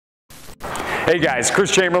Hey guys,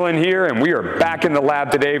 Chris Chamberlain here, and we are back in the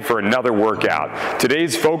lab today for another workout.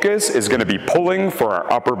 Today's focus is going to be pulling for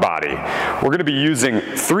our upper body. We're going to be using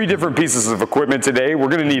 3 different pieces of equipment today. We're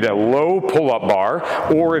going to need a low pull-up bar,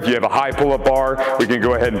 or if you have a high pull-up bar, we can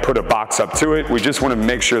go ahead and put a box up to it. We just want to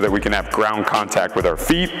make sure that we can have ground contact with our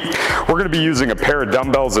feet. We're going to be using a pair of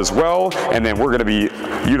dumbbells as well, and then we're going to be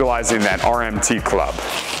utilizing that RMT club.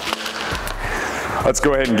 Let's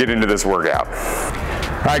go ahead and get into this workout.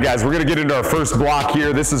 All right guys, we're gonna get into our first block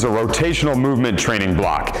here. This is a rotational movement training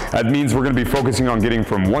block. That means we're gonna be focusing on getting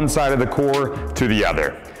from one side of the core to the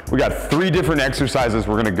other. We got 3 different exercises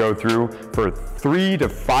we're gonna go through for 3 to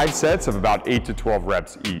 5 sets of about 8 to 12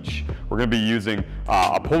 reps each. We're gonna be using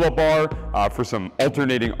a pull-up bar for some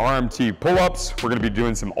alternating RMT pull-ups. We're gonna be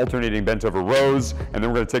doing some alternating bent over rows, and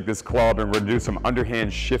then we're gonna take this club and we're gonna do some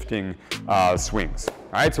underhand shifting swings.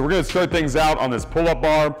 All right, so we're gonna start things out on this pull-up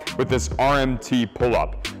bar with this RMT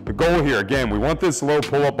pull-up. The goal here, again, we want this low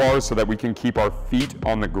pull-up bar so that we can keep our feet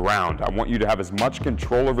on the ground. I want you to have as much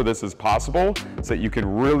control over this as possible so that you can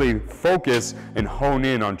really focus and hone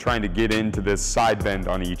in on trying to get into this side bend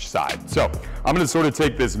on each side. So I'm gonna sort of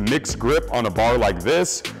take this mixed grip on a bar like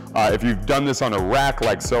this. If you've done this on a rack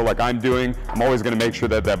like so, like I'm doing, I'm always gonna make sure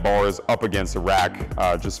that that bar is up against the rack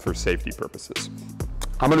just for safety purposes.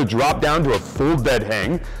 I'm gonna drop down to a full dead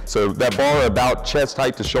hang. So that bar about chest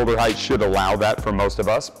height to shoulder height should allow that for most of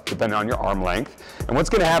us, depending on your arm length. And what's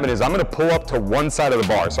gonna happen is I'm gonna pull up to one side of the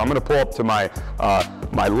bar. So I'm gonna pull up to my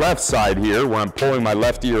left side here, where I'm pulling my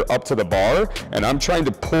left ear up to the bar, and I'm trying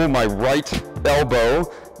to pull my right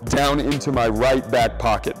elbow down into my right back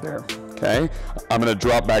pocket there. Okay, I'm gonna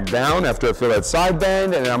drop back down after I feel that side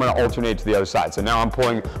bend, and then I'm gonna alternate to the other side. So now I'm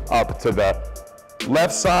pulling up to the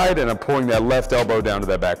left side, and I'm pulling that left elbow down to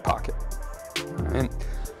that back pocket. All right.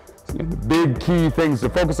 So the big key things to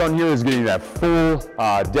focus on here is getting that full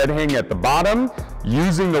dead hang at the bottom,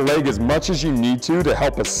 using the leg as much as you need to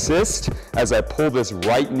help assist as I pull this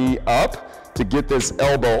right knee up to get this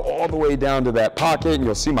elbow all the way down to that pocket, and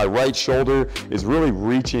you'll see my right shoulder is really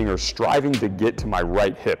reaching or striving to get to my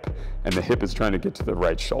right hip, and the hip is trying to get to the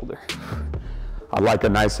right shoulder. I like a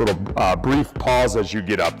nice little brief pause as you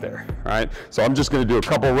get up there, all right? So I'm just gonna do a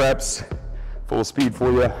couple reps, full speed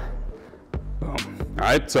for you. Boom. All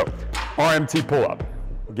right, so RMT pull-up.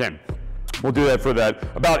 Again, we'll do that for that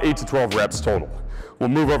about 8 to 12 reps total. We'll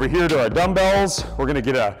move over here to our dumbbells. We're gonna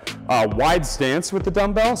get a wide stance with the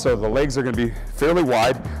dumbbell, so the legs are gonna be fairly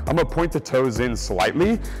wide. I'm gonna point the toes in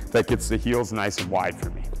slightly. That gets the heels nice and wide for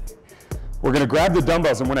me. We're gonna grab the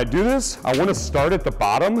dumbbells, and when I do this, I wanna start at the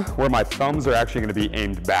bottom where my thumbs are actually gonna be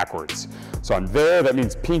aimed backwards. So I'm there, that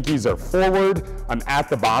means pinkies are forward, I'm at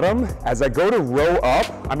the bottom. As I go to row up,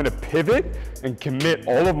 I'm gonna pivot and commit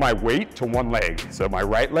all of my weight to one leg. So my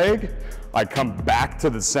right leg, I come back to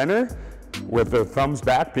the center with the thumbs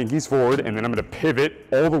back, pinkies forward, and then I'm gonna pivot,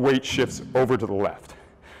 all the weight shifts over to the left.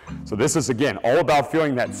 So this is, again, all about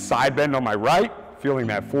feeling that side bend on my right, feeling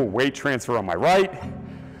that full weight transfer on my right,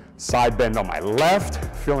 side bend on my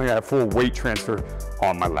left, feeling that full weight transfer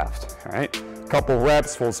on my left, all right? Couple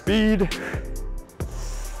reps, full speed.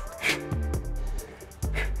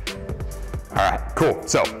 All right, cool.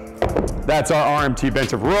 So that's our RMT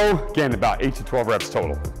Bent Over Row. Again, about 8 to 12 reps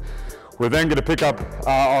total. We're then gonna pick up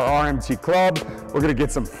our RMT club. We're gonna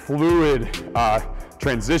get some fluid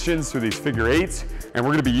transitions through these figure 8s, and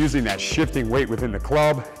we're gonna be using that shifting weight within the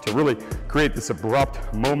club to really create this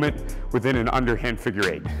abrupt moment within an underhand figure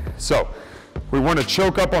 8. So we wanna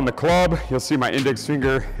choke up on the club. You'll see my index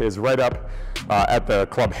finger is right up at the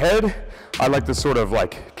club head. I like to sort of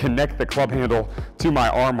like connect the club handle to my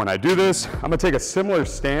arm when I do this. I'm gonna take a similar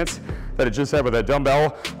stance that I just had with that dumbbell,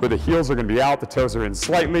 where the heels are gonna be out, the toes are in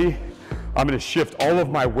slightly. I'm gonna shift all of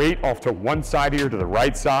my weight off to one side here to the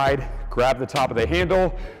right side, grab the top of the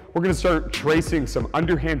handle. We're gonna start tracing some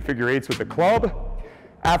underhand figure 8s with the club.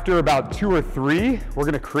 After about 2 or 3, we're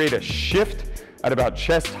gonna create a shift at about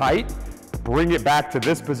chest height, bring it back to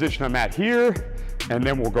this position I'm at here, and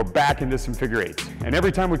then we'll go back into some figure 8s. And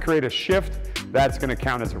every time we create a shift, that's gonna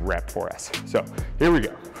count as a rep for us. So here we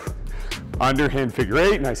go. Underhand figure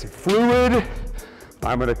 8, nice and fluid.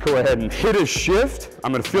 I'm gonna go ahead and hit a shift.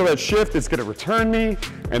 I'm gonna feel that shift, it's gonna return me,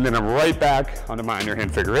 and then I'm right back onto my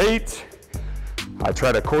underhand figure 8. I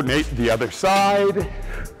try to coordinate the other side.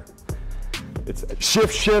 It's a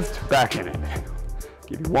shift, shift, back in it.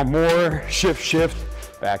 Give you one more, shift, shift,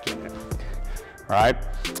 back in it. All right,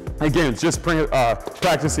 again, it's just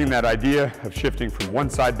practicing that idea of shifting from one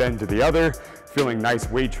side bend to the other, feeling nice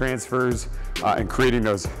weight transfers, and creating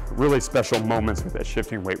those really special moments with that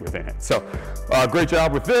shifting weight within it. So great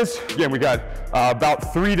job with this. Again, we got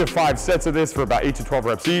about 3 to 5 sets of this for about 8 to 12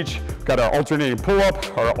 reps each. Got our alternating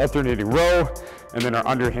pull-up, our alternating row, and then our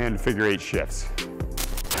underhand figure 8 shifts.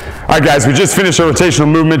 All right, guys, we just finished our rotational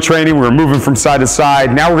movement training. We're moving from side to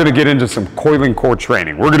side. Now we're gonna get into some coiling core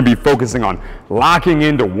training. We're gonna be focusing on locking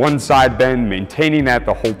into one side bend, maintaining that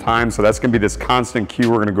the whole time. So that's gonna be this constant cue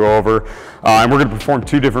we're gonna go over. And we're gonna perform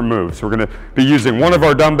 2 different moves. We're gonna be using one of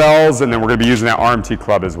our dumbbells, and then we're gonna be using that RMT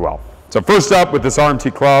club as well. So first up with this RMT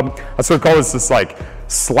club, I sort of call this like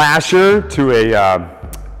slasher to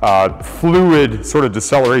a fluid sort of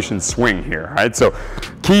deceleration swing here, right? So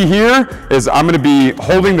key here is I'm gonna be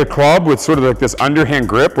holding the club with sort of like this underhand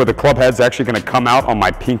grip where the club head's actually gonna come out on my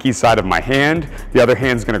pinky side of my hand. The other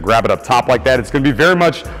hand's gonna grab it up top like that. It's gonna be very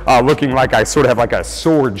much looking like I sort of have like a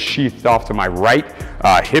sword sheathed off to my right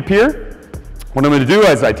hip here. What I'm gonna do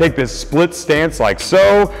is I take this split stance like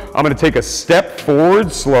so. I'm gonna take a step forward,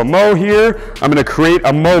 slow-mo here. I'm gonna create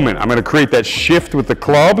a moment. I'm gonna create that shift with the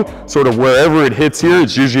club, sort of wherever it hits here.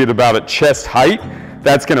 It's usually at about at chest height.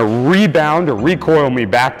 That's gonna rebound or recoil me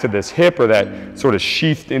back to this hip or that sort of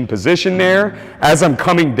sheathed in position there. As I'm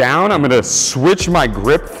coming down, I'm gonna switch my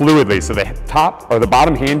grip fluidly. So the top or the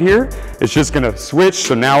bottom hand here is just gonna switch.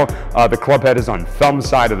 So now the club head is on thumb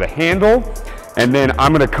side of the handle. And then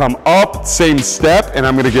I'm gonna come up, same step, and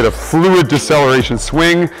I'm gonna get a fluid deceleration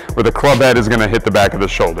swing where the club head is gonna hit the back of the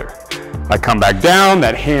shoulder. I come back down,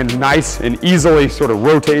 that hand nice and easily sort of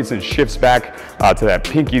rotates and shifts back to that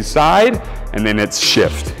pinky side, and then it's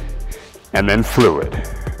shift, and then fluid.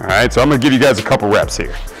 All right, so I'm gonna give you guys a couple reps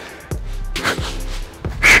here.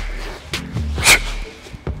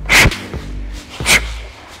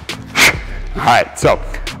 All right, so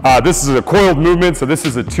this is a coiled movement, so this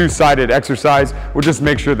is a 2-sided exercise. We'll just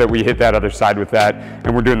make sure that we hit that other side with that,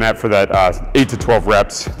 and we're doing that for that 8 to 12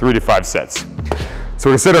 reps, 3 to 5 sets. So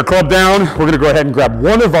we're gonna set our club down. We're gonna go ahead and grab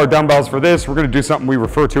one of our dumbbells for this. We're gonna do something we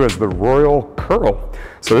refer to as the royal curl.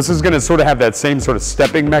 So this is gonna sort of have that same sort of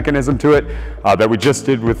stepping mechanism to it that we just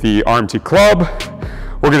did with the RMT club.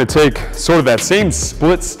 We're gonna take sort of that same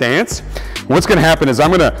split stance. What's gonna happen is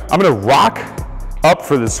I'm gonna rock up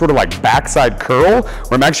for this sort of like backside curl,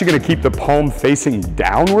 where I'm actually gonna keep the palm facing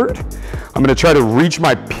downward. I'm gonna try to reach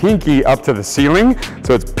my pinky up to the ceiling.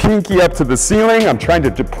 So it's pinky up to the ceiling. I'm trying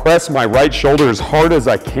to depress my right shoulder as hard as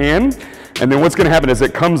I can. And then what's gonna happen as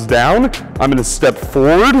it comes down, I'm gonna step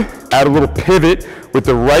forward, add a little pivot with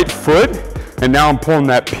the right foot, and now I'm pulling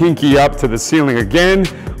that pinky up to the ceiling again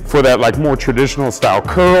for that like more traditional style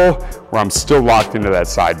curl, where I'm still locked into that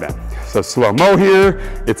side bend. So slow-mo here,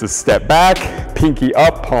 it's a step back, pinky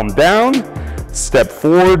up, palm down, step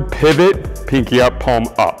forward, pivot, pinky up, palm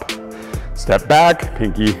up. Step back,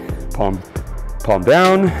 pinky, palm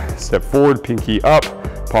down, step forward, pinky up,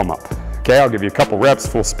 palm up. Okay, I'll give you a couple reps,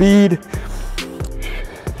 full speed.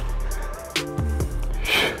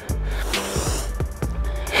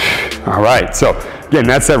 All right, so again,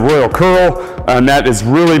 that's that royal curl, and that is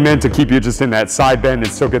really meant to keep you just in that side bend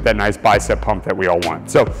and still get that nice bicep pump that we all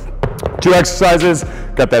want. So 2 exercises,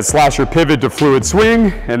 got that slasher pivot to fluid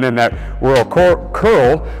swing, and then that royal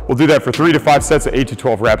curl. We'll do that for 3 to 5 sets of 8 to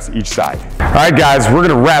 12 reps each side. All right, guys, we're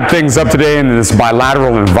gonna wrap things up today in this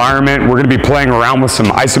bilateral environment. We're gonna be playing around with some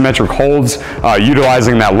isometric holds,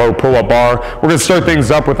 utilizing that low pull-up bar. We're gonna start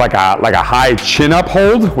things up with like a high chin-up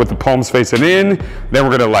hold with the palms facing in. Then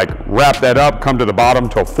we're gonna like wrap that up, come to the bottom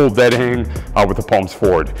to a full dead hang with the palms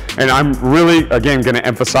forward. And I'm really, again, gonna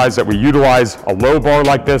emphasize that we utilize a low bar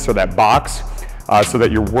like this or that box so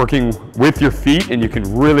that you're working with your feet and you can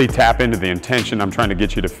really tap into the intention I'm trying to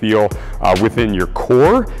get you to feel within your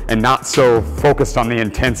core and not so focused on the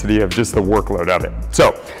intensity of just the workload of it.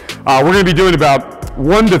 So we're gonna be doing about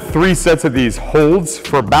 1 to 3 sets of these holds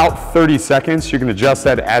for about 30 seconds. You can adjust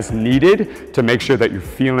that as needed to make sure that you're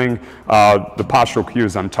feeling the postural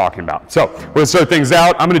cues I'm talking about. So we're gonna start things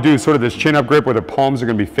out. I'm gonna do sort of this chin up grip where the palms are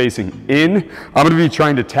gonna be facing in. I'm gonna be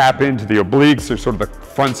trying to tap into the obliques or sort of the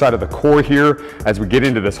front side of the core here as we get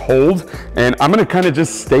into this hold. And I'm gonna kind of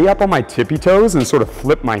just stay up on my tippy toes and sort of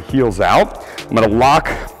flip my heels out. I'm gonna lock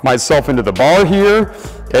myself into the bar here.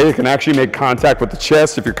 Okay, you can actually make contact with the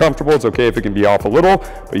chest if you're comfortable. It's okay if it can be off a little,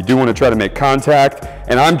 but you do want to try to make contact.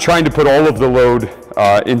 And I'm trying to put all of the load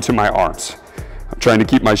into my arms. I'm trying to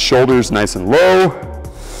keep my shoulders nice and low.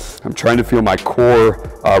 I'm trying to feel my core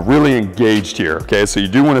really engaged here. Okay, so you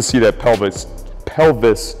do want to see that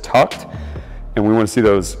pelvis tucked, and we want to see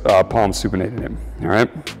those palms supinated in. All right.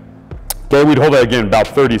 Okay, we'd hold that again about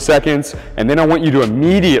 30 seconds, and then I want you to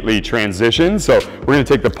immediately transition. So we're gonna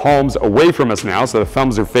take the palms away from us now, so the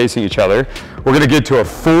thumbs are facing each other. We're gonna get to a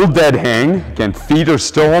full dead hang. Again, feet are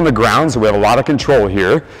still on the ground, so we have a lot of control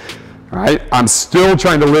here. All right, I'm still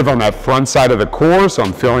trying to live on that front side of the core, so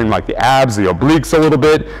I'm feeling like the abs, the obliques a little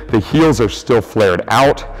bit. The heels are still flared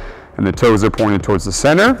out, and the toes are pointed towards the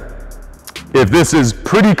center. If this is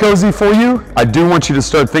pretty cozy for you, I do want you to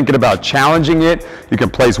start thinking about challenging it. You can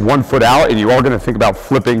place one foot out, and you are going to think about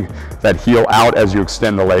flipping that heel out as you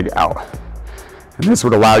extend the leg out. And this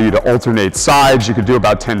would allow you to alternate sides. You could do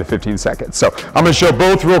about 10 to 15 seconds. So I'm gonna show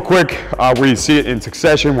both real quick where you see it in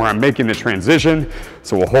succession, where I'm making the transition.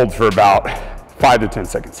 So we'll hold for about 5 to 10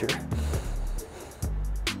 seconds here.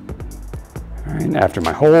 All right, and after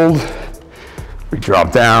my hold, we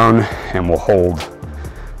drop down and we'll hold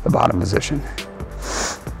the bottom position.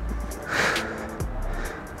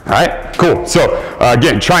 All right, cool. So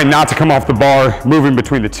again, trying not to come off the bar, moving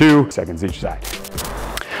between the 2 seconds each side.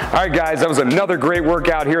 All right, guys, that was another great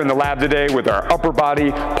workout here in the lab today with our upper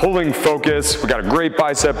body pulling focus. We got a great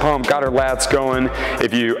bicep pump, got our lats going.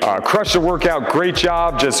 If you crushed the workout, great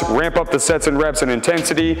job. Just ramp up the sets and reps and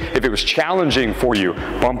intensity. If it was challenging for you,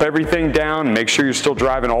 bump everything down. Make sure you're still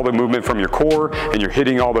driving all the movement from your core and you're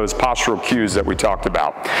hitting all those postural cues that we talked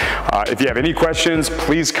about. If you have any questions,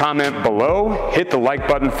 please comment below. Hit the like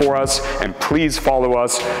button for us, and please follow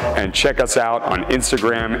us and check us out on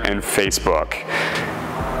Instagram and Facebook.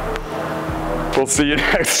 We'll see you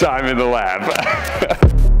next time in the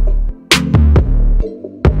lab.